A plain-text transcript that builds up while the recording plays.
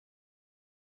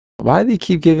Why do they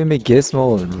keep giving me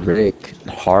Gizmo and Rick and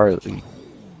Harley?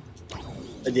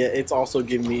 And yeah, it's also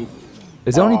giving me.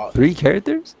 Is there only 3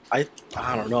 characters? I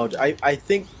don't know. I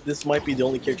think this might be the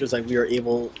only characters that we are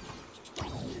able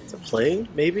to play.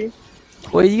 Maybe.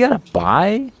 Wait, you gotta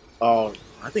buy? Oh,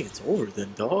 I think it's over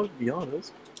then, dog. To be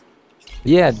honest.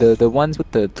 Yeah, the ones with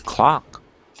the clock.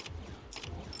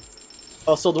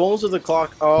 Oh, so the ones with the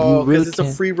clock. Oh, because really it's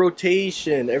a free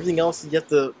rotation. Everything else you have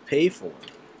to pay for.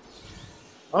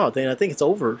 Oh, then I think it's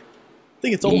over. I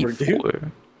think it's over,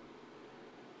 dude.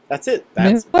 That's it.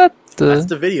 That's that's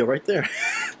the video right there.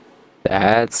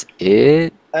 That's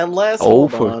it. Unless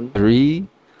hold for on. 3.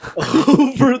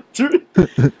 Over 3.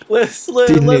 Let's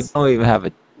don't even have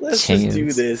a let's chance. just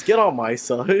do this. Get on my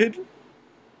side.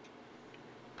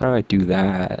 How do I do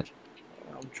that?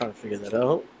 I'm trying to figure that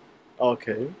out.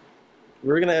 Okay.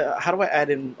 We're gonna. How do I add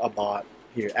in a bot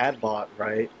here? Add bot,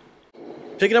 right?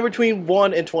 Pick a number between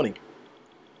 1 and 20.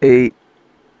 8.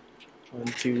 1,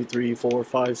 2, 3, 4,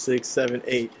 5, 6, 7,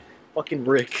 8. Fucking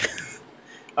Rick.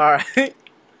 All right.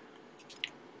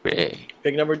 Rick.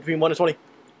 Pick a number between 1 and 20.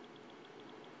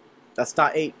 That's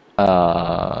not 8.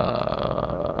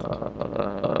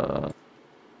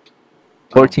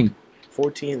 14.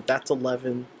 14. That's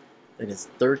 11. Then it's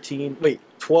 13. Wait,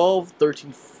 12,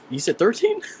 13. You said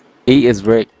 13? 8 is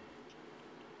Rick.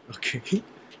 Okay.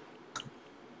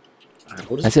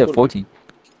 Right, I said 14.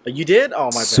 You did? Oh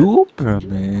my bad.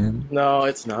 Superman. No,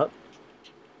 it's not.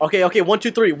 Okay, okay. 1,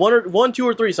 2, 3. 1, 2,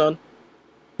 or 3, son.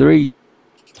 3.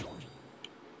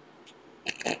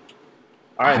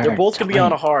 All right, they're both gonna be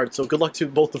on a hard. So good luck to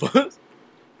both of us.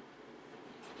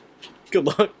 Good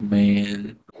luck.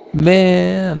 Man,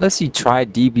 unless you try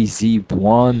DBZ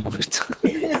one more time.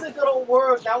 It isn't gonna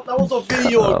work. That was a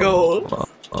video ago.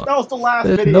 That was the last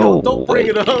There's video. No Don't bring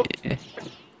it up.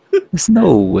 There's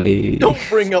no way. Don't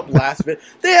bring up last video.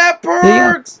 They have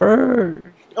perks! Perks.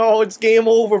 Oh, it's game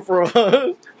over for us.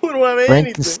 We don't have anything.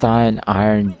 Frankenstein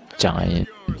Iron Giant.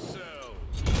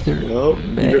 No.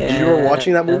 You were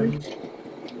watching that movie?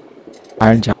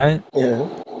 Iron Giant? Yeah.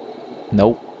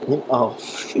 Nope. Oh,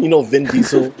 you know Vin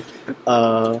Diesel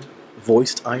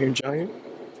voiced Iron Giant?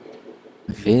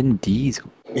 Vin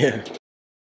Diesel? Yeah.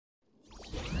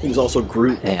 He was also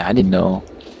Groot. Hey, I didn't know.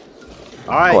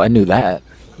 Alright. Oh, I knew that.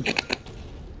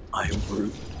 I am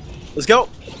Groot. Let's go!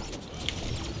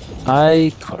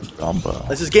 Ay, caramba.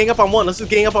 Let's just gang up on one. Let's just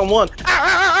gang up on one. Ah,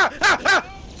 ah, ah, ah, ah.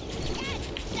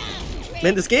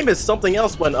 Man, this game is something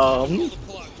else when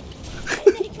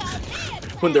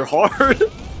when they're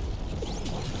hard.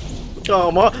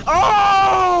 Come on.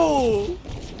 Oh!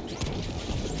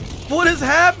 What is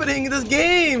happening in this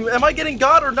game? Am I getting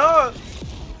got or not?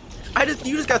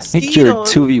 You just got skied on. I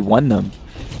think you're 2v1 them.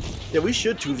 Yeah, we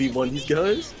should 2v1 these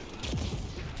guys.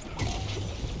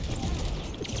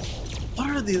 What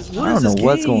are these? What I is don't this know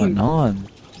what's game? going on.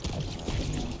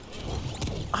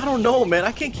 I don't know, man.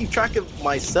 I can't keep track of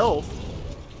myself.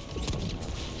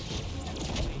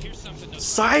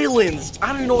 Silenced. I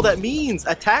don't even know what that means.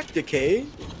 Attack decay.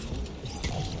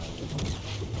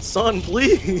 Son,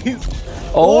 please.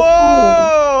 Oh.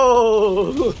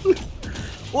 Whoa!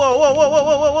 Whoa, whoa, whoa, whoa,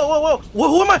 whoa, whoa, whoa, whoa, whoa!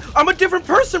 Who am I? I'm a different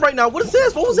person right now. What is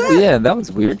this? What was that? Yeah, that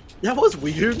was weird. That was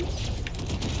weird.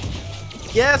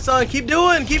 Yeah, son, keep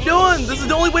doing, keep doing. This is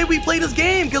the only way we play this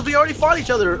game because we already fought each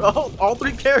other. Oh, all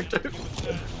 3 characters.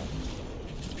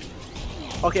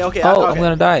 Okay, okay. Oh, okay. I'm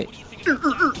gonna die.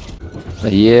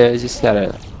 Yeah, just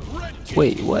gotta.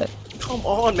 Wait, what? Come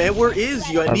on, man. Where is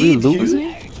you? I Are need we losing?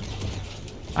 you.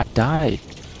 I died.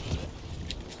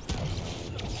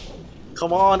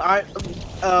 Come on,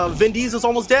 Vin Diesel's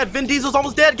almost dead. Vin Diesel's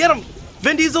almost dead. Get him.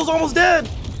 Vin Diesel's almost dead.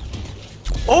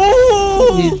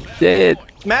 Oh! He's dead.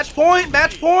 Match point,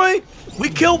 match point. We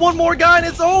kill one more guy and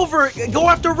it's over. Go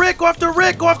after Rick, go after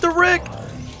Rick, go after Rick.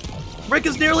 Rick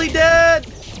is nearly dead.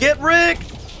 Get Rick.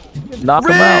 Knock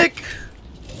him out.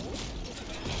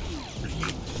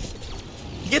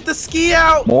 Get the ski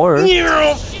out. More.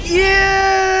 Yeah.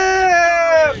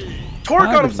 Torque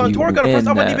on him, son. Torque on him. Press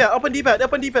up and D-pad. Up and D-pad.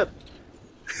 Up and D-pad.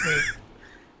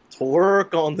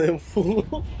 Torque on them,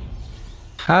 fool.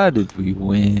 How did we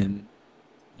win?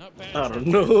 I don't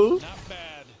know.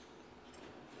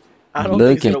 I don't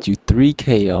Look think at you, 3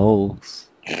 KOs.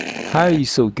 How are you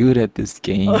so good at this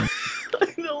game? I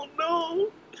don't know.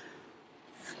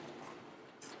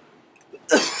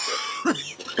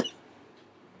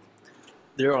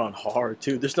 They're on hard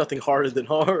too. There's nothing harder than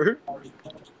hard.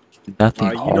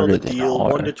 Nothing you harder know the than deal.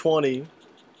 hard. 1 to 20.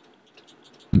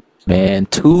 Man,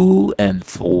 2 and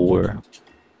 4.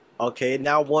 Okay,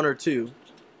 now 1 or 2.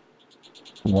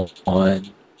 1.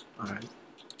 Alright.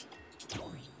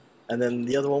 And then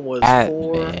the other one was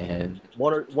Batman.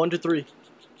 4. 1 to 3.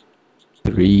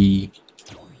 3.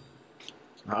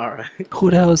 Alright. Who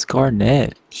the hell is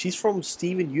Garnett? She's from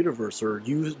Steven Universe or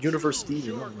Universe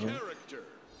Steven. I don't know.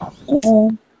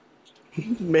 Oh.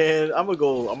 Man, I'm gonna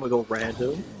go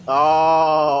random.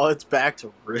 Oh, it's back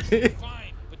to Rick.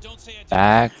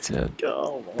 Back to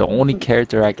the only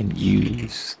character I can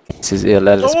use. This is it.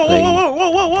 Let us play.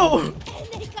 Whoa!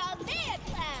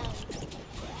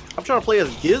 I'm trying to play as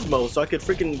Gizmo so I could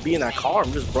freaking be in that car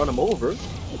and just run him over.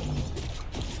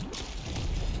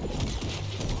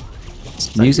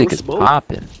 This music is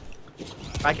popping.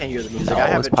 I can't hear the music. No, I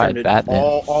haven't turned it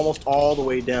almost all the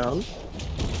way down.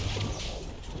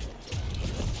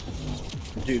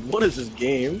 Dude, what is this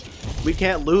game? We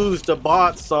can't lose to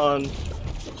bots, son.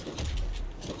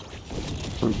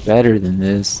 We're better than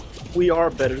this. We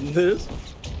are better than this.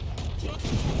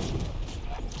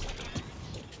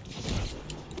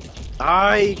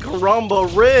 Ay, caramba,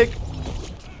 Rick.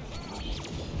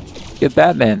 Get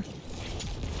Batman.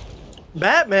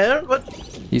 Batman? What?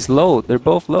 He's low. They're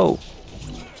both low.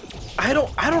 I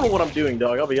don't know what I'm doing,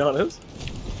 dog. I'll be honest.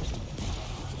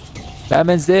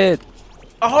 Batman's dead.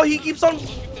 Oh, he keeps on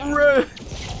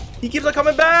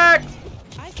coming back.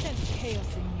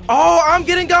 Oh, I'm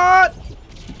getting got.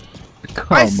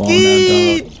 I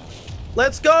skied.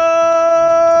 Let's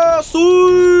go.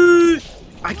 Sweet.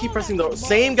 I keep pressing the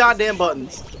same goddamn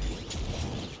buttons.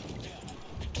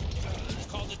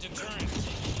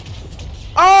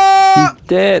 Oh! He's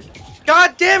dead.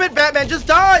 God damn it, Batman, just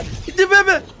die.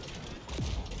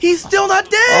 He's still not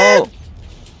dead.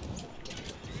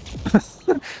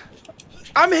 Oh.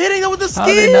 I'm hitting him with the ski. How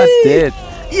are they not dead?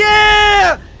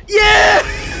 Yeah!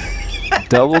 Yeah!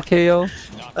 Double KO?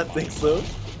 I think so.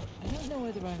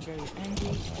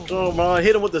 Oh man,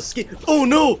 hit him with the ski. Oh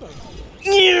no!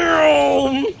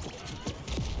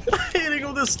 Hitting him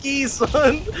with the ski,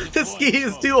 son. The ski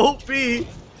is too OP. The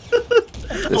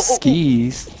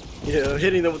skis? Yeah, I'm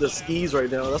hitting them with the skis right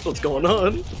now. That's what's going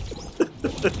on.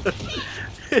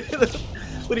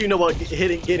 What do you know about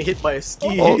getting hit by a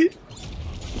ski? Oh.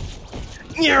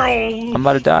 I'm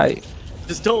about to die.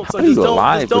 Just don't, son. How do you Just go don't.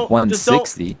 alive Just don't. with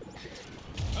 160?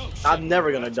 I'm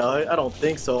never gonna die. I don't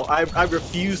think so. I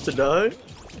refuse to die.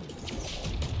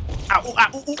 Ow,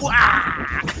 ow, ooh,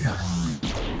 ah.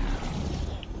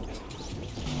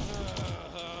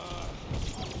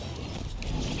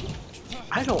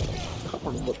 I don't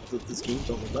know what this game's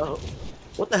all about.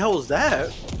 What the hell is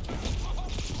that?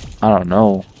 I don't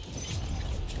know.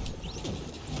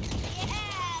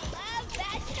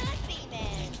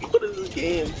 What is this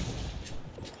game?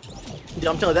 Dude,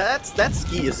 I'm telling you, that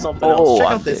ski is something else. Check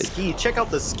out this ski. Check out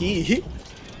the ski.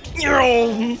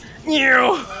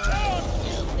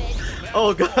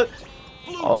 Oh god.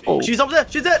 Oh. She's up there.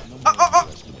 She's dead.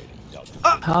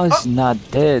 How is she not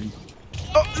dead?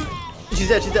 She's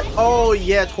dead. She's dead. Oh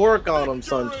yeah, twerk on him,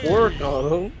 son. Twerk on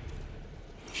him.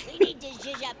 We need to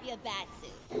zhuzh up your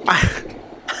batsuit. I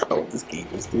don't know what this game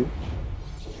is, dude.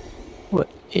 What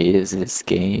is this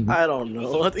game? I don't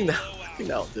know. I think that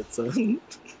was it, son.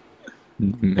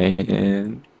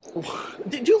 Man.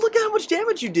 Dude, look at how much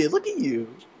damage you did. Look at you.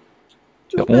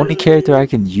 The only character I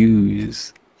can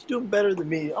use. You're doing better than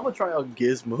me. I'm gonna try out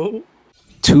Gizmo.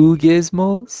 2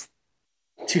 gizmos?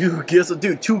 2 Gizmo,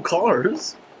 dude. 2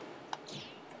 cars.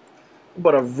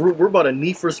 We're about to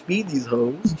need for speed these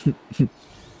hoes.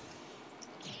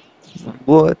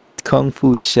 What? Kung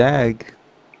Fu Shag?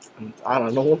 I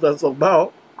don't know what that's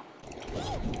about.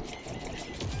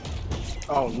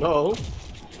 Oh no.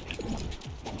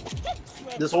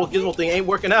 This whole Gizmo thing ain't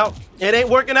working out. It ain't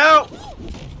working out.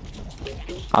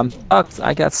 I'm sucked.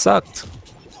 I got sucked.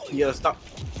 You gotta stop.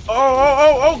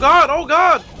 Oh god, oh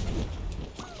god.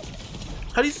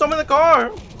 How do you summon the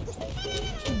car?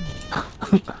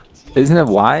 Isn't it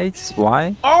Y? Just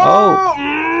Y? Oh!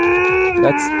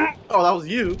 That's... Oh, that was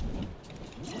you.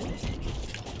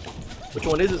 Which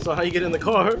one is it? So how you get in the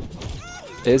car?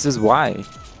 This is Y.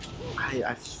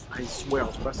 I swear I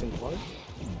was pressing one.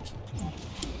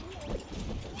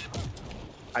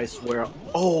 I swear.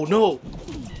 Oh no!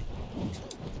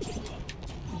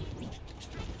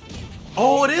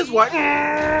 Oh, it is white.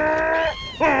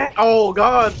 Oh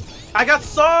god! I got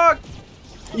sucked.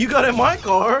 You got in my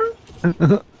car.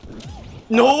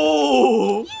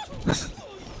 No!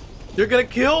 You're gonna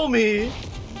kill me.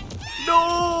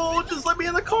 No! Just let me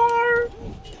in the car.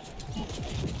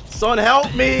 Son,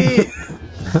 help me!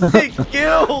 They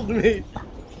killed me.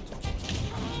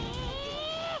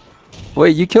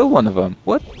 Wait, you killed one of them.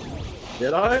 What?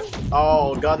 Did I?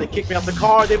 Oh god, they kicked me out the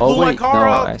car. They blew my car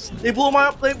up. They blew my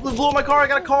car. I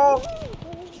got a call.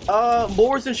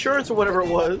 Moore's Insurance or whatever it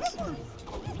was.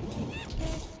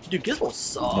 Dude, Gizmo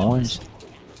sucks. Orange.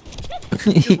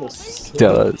 He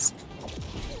does.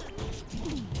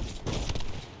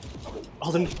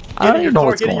 Oh, then I don't get in your know car,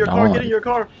 what's get in your going car, on. get in your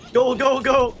car. Go, go,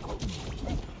 go.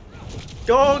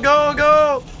 Go, go,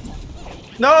 go.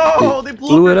 No, they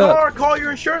blew up your car. Call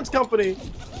your insurance company.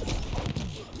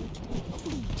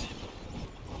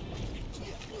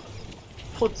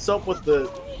 What's up with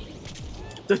the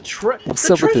What's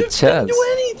up with the chest? Didn't do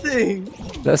anything.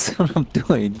 That's what I'm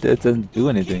doing. That doesn't do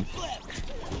anything.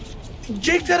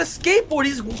 Jake's got a skateboard.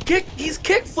 He's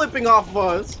kick flipping off of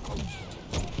us.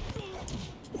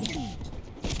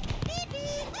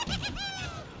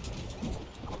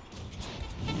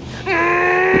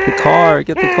 Get the car.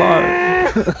 Get the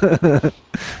car.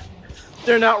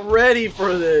 They're not ready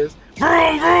for this.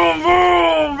 Vroom, vroom,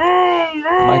 vroom, vroom,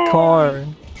 vroom. My car.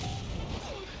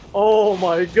 Oh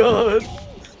my god.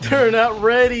 They're not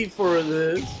ready for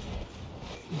this.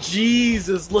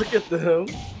 Jesus, look at them.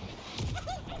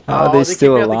 How are they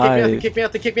still alive? They kick me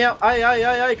out, they kick me out. Ay,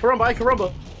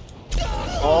 caramba.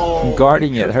 Oh. I'm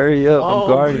guarding it. Hurry up. I'm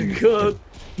guarding it. Oh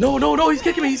my god. No, he's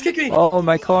kicking me, Oh,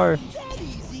 my car.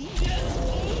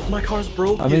 My car's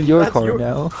broken. I'm in your car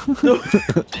now. No.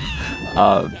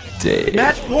 Dang.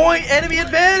 Match point, enemy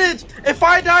advantage. If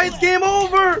I die, it's game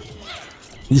over.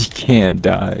 You can't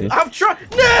die. I'm trying.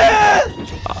 Nah!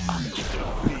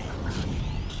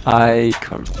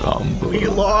 Caramba. We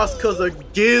lost because of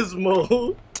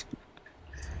Gizmo.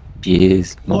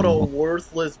 Gizmo. What a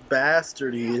worthless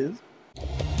bastard he is.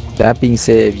 That being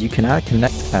said, if you cannot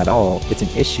connect at all, it's an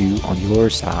issue on your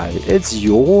side. It's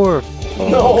your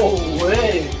fault. No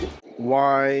way.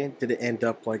 Why did it end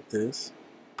up like this?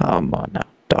 Come on now.